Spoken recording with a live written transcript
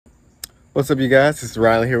What's up, you guys? This is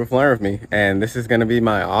Riley here with Learn With Me, and this is going to be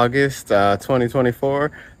my August 2024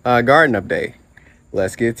 garden update.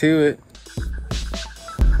 Let's get to it.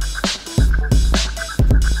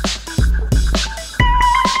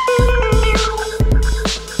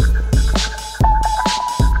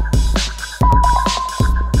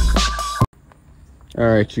 All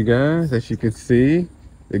right, you guys, as you can see,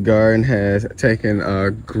 the garden has taken a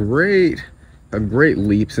great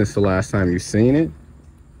leap since the last time you've seen it.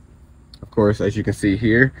 Of course, as you can see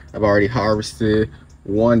here, I've already harvested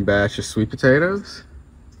one batch of sweet potatoes.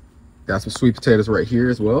 Got some sweet potatoes right here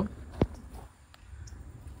as well.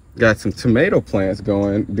 Got some tomato plants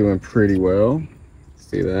doing pretty well.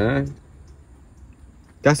 See that?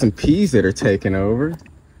 Got some peas that are taking over.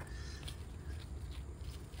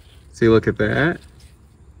 See, look at that.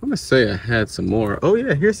 I'm gonna say I had some more. Oh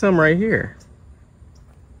yeah, here's some right here.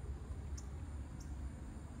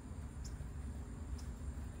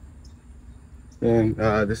 And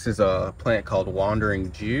this is a plant called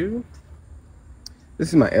Wandering Jew. This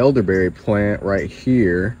is my elderberry plant right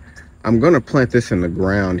here. I'm gonna plant this in the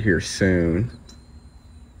ground here soon.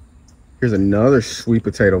 Here's another sweet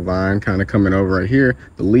potato vine kind of coming over right here.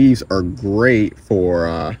 The leaves are great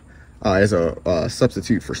for as a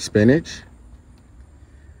substitute for spinach.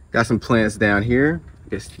 Got some plants down here.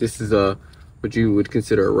 This is what you would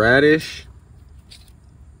consider a radish.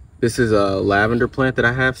 This is a lavender plant that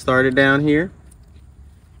I have started down here.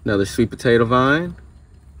 Another sweet potato vine,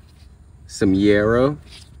 some yarrow.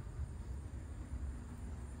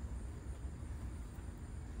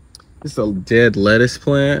 This is a dead lettuce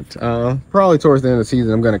plant. Probably towards the end of the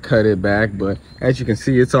season, I'm gonna cut it back, but as you can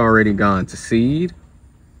see, it's already gone to seed.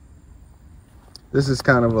 This is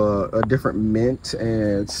kind of a different mint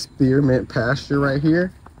and spearmint pasture right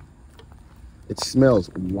here. It smells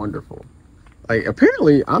wonderful. Like,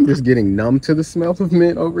 apparently I'm just getting numb to the smell of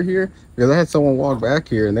mint over here, because I had someone walk back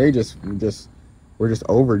here and they were just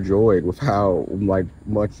overjoyed with how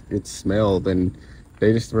much it smelled, and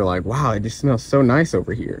they just were like, wow, it just smells so nice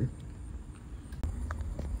over here.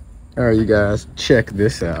 All right, you guys, check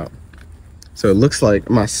this out. So it looks like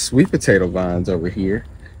my sweet potato vines over here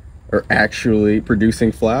are actually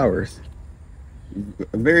producing flowers.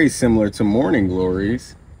 Very similar to morning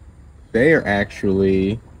glories. They are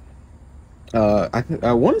actually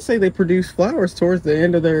I want to say they produce flowers towards the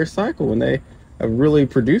end of their cycle when they have really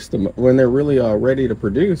produced them, when they're really ready to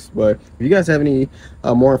produce. But if you guys have any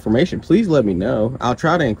more information, please let me know. I'll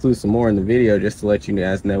try to include some more in the video just to let you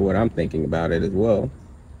guys know what I'm thinking about it as well.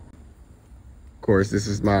 Of course, this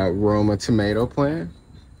is my Roma tomato plant.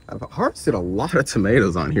 I've harvested a lot of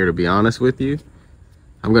tomatoes on here, to be honest with you.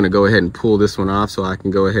 I'm going to go ahead and pull this one off so I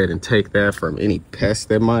can go ahead and take that from any pests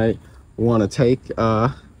that might want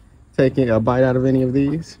to taking a bite out of any of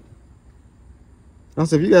these.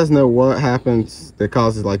 Also, if you guys know what happens that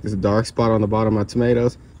causes like this dark spot on the bottom of my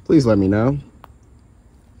tomatoes, please let me know.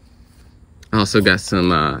 I also got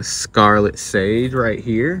some scarlet sage right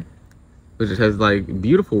here, which has like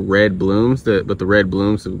beautiful red blooms, but the red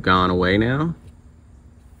blooms have gone away now.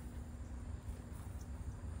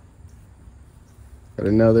 Got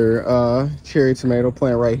another cherry tomato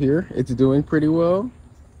plant right here. It's doing pretty well.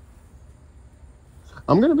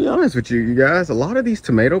 I'm gonna be honest with you guys, a lot of these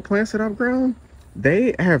tomato plants that I've grown,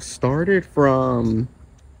 they have started from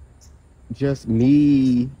just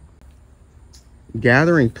me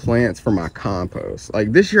gathering plants for my compost.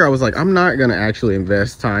 Like this year I was like, I'm not gonna actually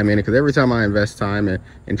invest time in it, because every time I invest time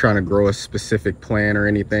in trying to grow a specific plant or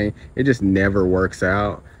anything, it just never works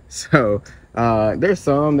out. So there's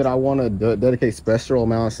some that I want to dedicate special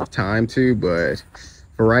amounts of time to, but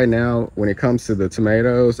for right now, when it comes to the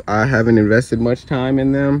tomatoes, I haven't invested much time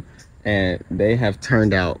in them, and they have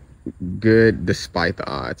turned out good despite the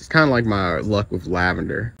odds. It's kind of like my luck with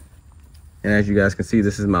lavender. And as you guys can see,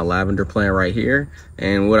 this is my lavender plant right here.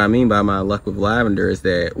 And what I mean by my luck with lavender is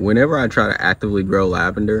that whenever I try to actively grow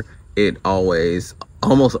lavender, it always,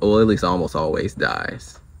 almost always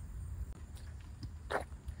dies.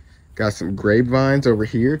 Got some grapevines over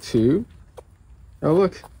here too. Oh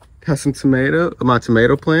look, got some my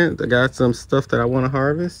tomato plant. I got some stuff that I want to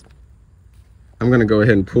harvest. I'm gonna go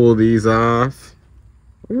ahead and pull these off.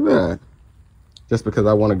 Look at that. Just because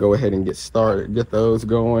I want to go ahead and get started, get those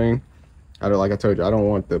going. Like I told you, I don't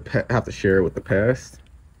want have to share it with the pest.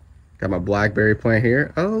 Got my blackberry plant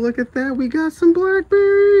here. Oh, look at that. We got some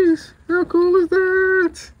blackberries. How cool is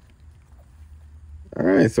that? All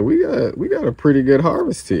right, so we got a pretty good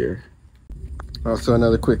harvest here. Also,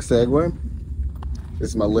 another quick segue. This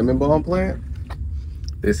is my lemon balm plant.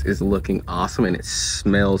 This is looking awesome and it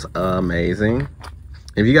smells amazing.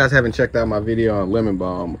 If you guys haven't checked out my video on lemon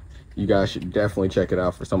balm, You guys should definitely check it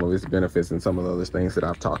out for some of its benefits and some of the other things that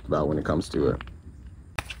I've talked about when it comes to it.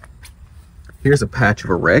 Here's a patch of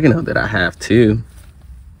oregano that I have too.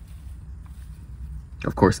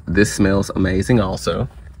 Of course, this smells amazing also.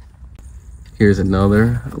 Here's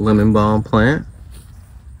another lemon balm plant.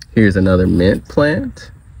 Here's another mint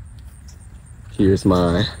plant. Here's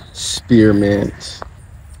my spearmint,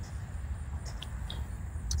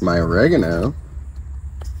 my oregano,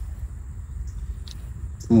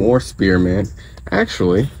 more spearmint.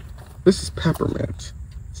 Actually, this is peppermint.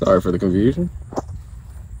 Sorry for the confusion.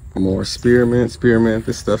 More spearmint.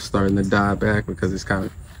 This stuff's starting to die back because it's kind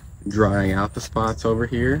of drying out the spots over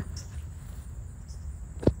here.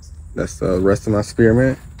 That's the rest of my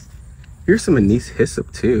spearmint. Here's some anise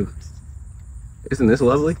hyssop too. Isn't this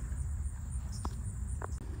lovely?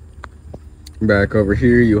 Back over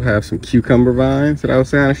here, you'll have some cucumber vines that I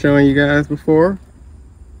was kind of showing you guys before.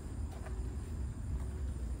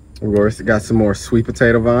 Of course, got some more sweet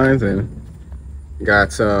potato vines and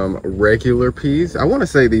got some regular peas. I want to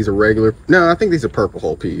say these are regular. No, I think these are purple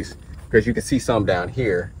whole peas because you can see some down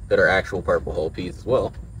here that are actual purple whole peas as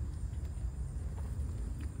well.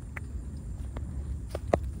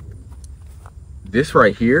 This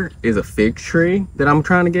right here is a fig tree that I'm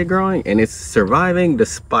trying to get growing, and it's surviving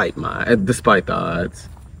despite the odds.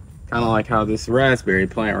 Kind of like how this raspberry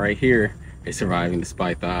plant right here is surviving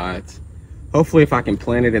despite the odds. Hopefully, if I can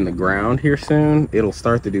plant it in the ground here soon, it'll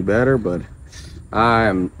start to do better, but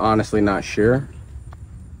I'm honestly not sure.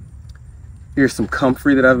 Here's some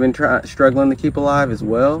comfrey that I've been struggling to keep alive as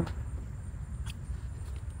well.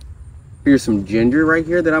 Here's some ginger right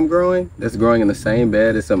here that I'm growing. That's growing in the same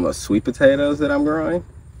bed as some sweet potatoes that I'm growing.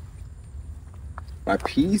 My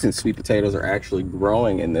peas and sweet potatoes are actually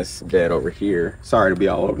growing in this bed over here. Sorry to be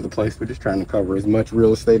all over the place, but just trying to cover as much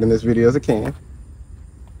real estate in this video as I can.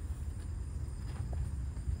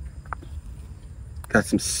 Got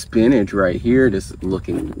some spinach right here, just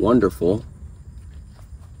looking wonderful.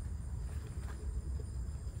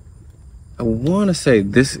 I want to say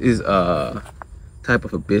this is a type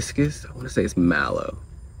of hibiscus. I want to say it's mallow,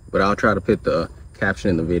 but I'll try to put the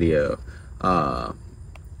caption in the video.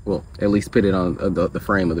 Well, at least put it on the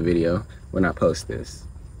frame of the video when I post this.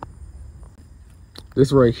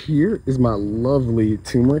 This right here is my lovely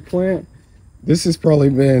turmeric plant. This has probably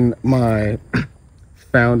been my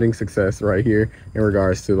founding success right here in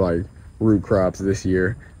regards to like root crops this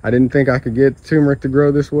year. I didn't think I could get turmeric to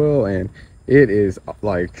grow this well, and it is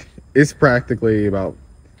like, it's practically about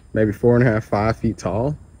maybe 4.5, 5 feet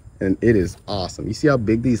tall, and it is awesome. You see how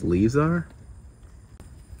big these leaves are?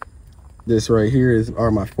 This right here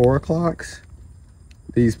are my 4 o'clocks.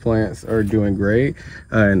 These plants are doing great,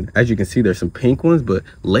 and as you can see, there's some pink ones, but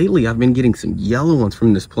lately I've been getting some yellow ones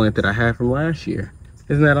from this plant that I had from last year.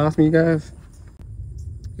 Isn't that awesome, you guys?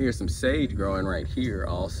 Here's some sage growing right here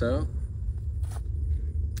also.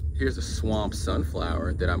 Here's a swamp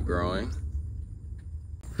sunflower that I'm growing.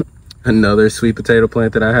 Another sweet potato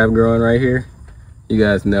plant that I have growing right here. You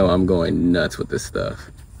guys know I'm going nuts with this stuff.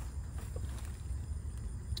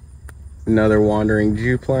 Another wandering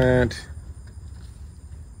Jew plant.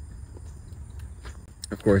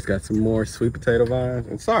 Of course, got some more sweet potato vines.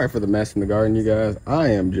 And sorry for the mess in the garden, you guys. I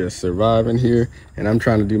am just surviving here, and I'm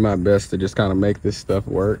trying to do my best to just kind of make this stuff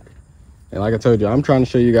work. And like I told you, I'm trying to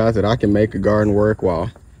show you guys that I can make a garden work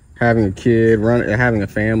while having a kid, having a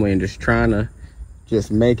family, and just trying to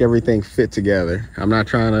just make everything fit together. I'm not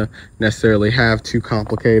trying to necessarily have too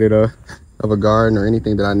complicated of a garden or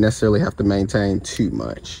anything that I necessarily have to maintain too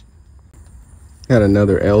much. Got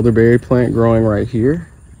another elderberry plant growing right here.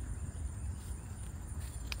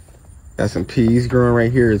 Got some peas growing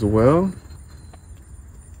right here as well.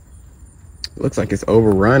 Looks like it's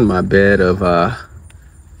overrun my bed of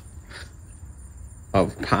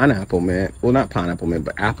pineapple mint. Well, not pineapple mint,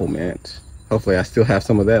 but apple mint. Hopefully I still have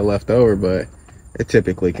some of that left over, but it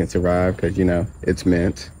typically can survive because, you know, it's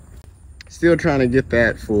mint. Still trying to get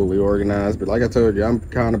that fully organized, but like I told you, I'm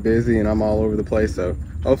kind of busy and I'm all over the place. So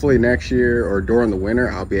hopefully next year or during the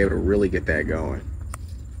winter, I'll be able to really get that going.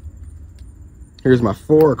 Here's my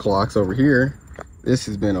 4 o'clocks over here. This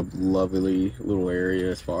has been a lovely little area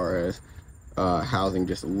as far as housing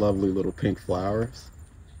just lovely little pink flowers.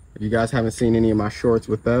 If you guys haven't seen any of my shorts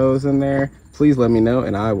with those in there, please let me know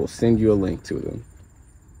and I will send you a link to them.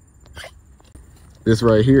 This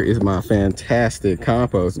right here is my fantastic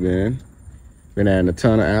compost bin. Been adding a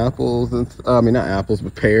ton of apples, and I mean not apples,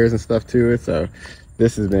 but pears and stuff to it. So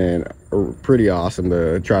this has been pretty awesome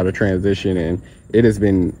to try to transition, and it has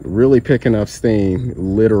been really picking up steam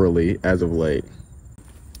literally as of late.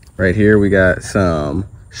 Right here we got some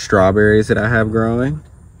strawberries that I have growing.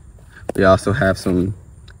 We also have some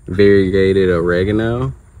variegated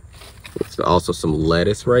oregano. There's also some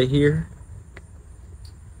lettuce right here.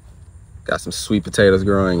 Got some sweet potatoes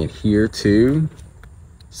growing in here too.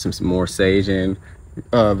 Some more sage and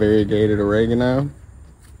variegated oregano.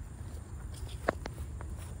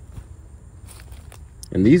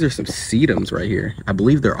 And these are some sedums right here. I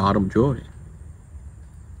believe they're autumn joy.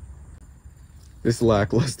 This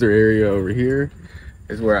lackluster area over here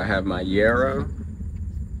is where I have my yarrow,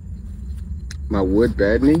 my wood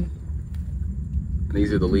bedney.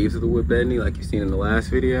 These are the leaves of the wood bedney like you've seen in the last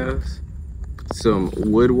videos. Some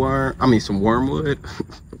some wormwood,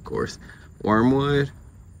 of course, wormwood.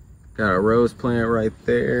 Got a rose plant right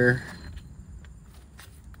there.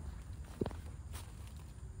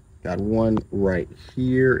 Got one right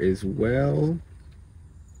here as well.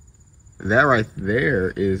 That right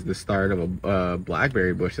there is the start of a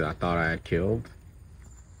blackberry bush that I thought I had killed.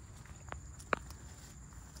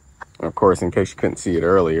 And of course, in case you couldn't see it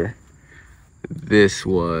earlier, this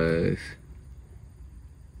was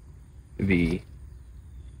the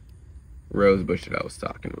rose bush that I was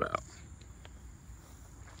talking about.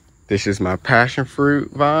 This is my passion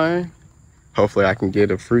fruit vine. Hopefully I can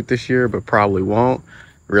get a fruit this year, but probably won't.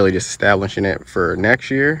 Really just establishing it for next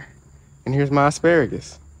year. And here's my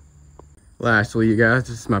asparagus. Lastly, you guys,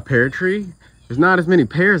 this is my pear tree. There's not as many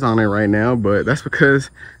pears on it right now, but that's because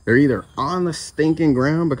they're either on the stinking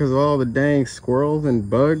ground because of all the dang squirrels and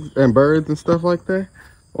bugs and birds and stuff like that,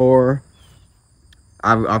 or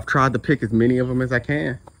I've tried to pick as many of them as I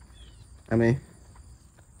can. I mean,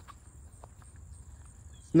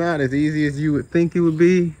 it's not as easy as you would think it would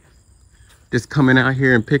be. Just coming out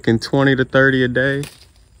here and picking 20 to 30 a day.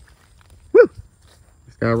 Woo!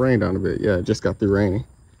 It's got rained on a bit. Yeah, it just got through raining.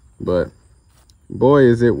 But boy,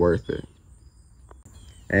 is it worth it.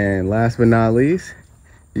 And last but not least,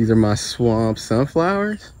 these are my swamp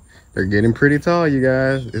sunflowers. They're getting pretty tall, you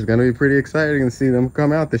guys. It's gonna be pretty exciting to see them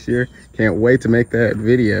come out this year. Can't wait to make that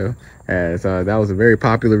video, as that was a very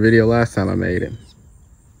popular video last time I made it.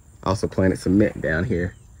 I also planted some mint down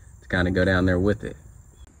here to kind of go down there with it.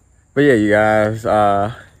 But yeah, you guys,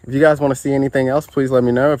 if you guys want to see anything else, please let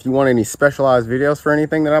me know. If you want any specialized videos for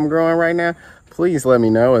anything that I'm growing right now, please let me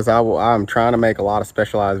know, as I'm trying to make a lot of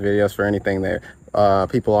specialized videos for anything that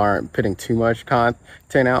people aren't putting too much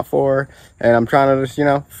content out for, and I'm trying to just, you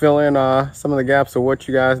know, fill in some of the gaps of what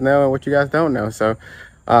you guys know and what you guys don't know. So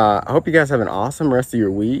I hope you guys have an awesome rest of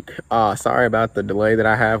your week. Sorry about the delay that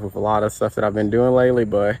I have with a lot of stuff that I've been doing lately,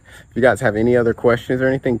 but if you guys have any other questions or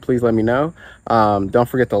anything, please let me know. Don't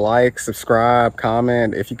forget to like, subscribe,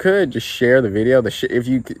 comment. If you could, just share the video. If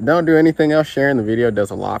you don't do anything else, sharing the video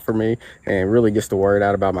does a lot for me and really gets the word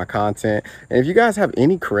out about my content. And if you guys have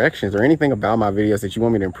any corrections or anything about my videos that you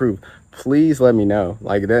want me to improve, please let me know.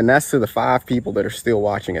 Like, and that's to the 5 people that are still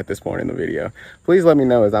watching at this point in the video. Please let me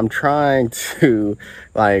know, as I'm trying to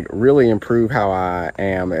like really improve how I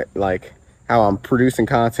am, like how I'm producing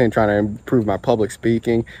content, trying to improve my public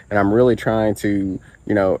speaking, and I'm really trying to,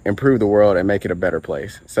 you know, improve the world and make it a better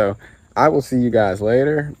place. So I will see you guys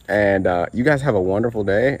later, and you guys have a wonderful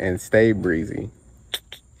day and stay breezy.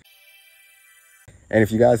 And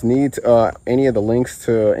if you guys need any of the links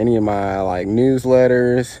to any of my like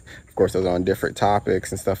newsletters, of course those are on different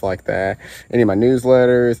topics and stuff like that, any of my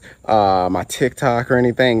newsletters, my TikTok or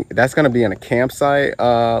anything, that's going to be in a campsite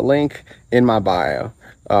link in my bio,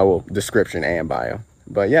 well, description and bio.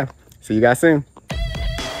 But yeah, see you guys soon.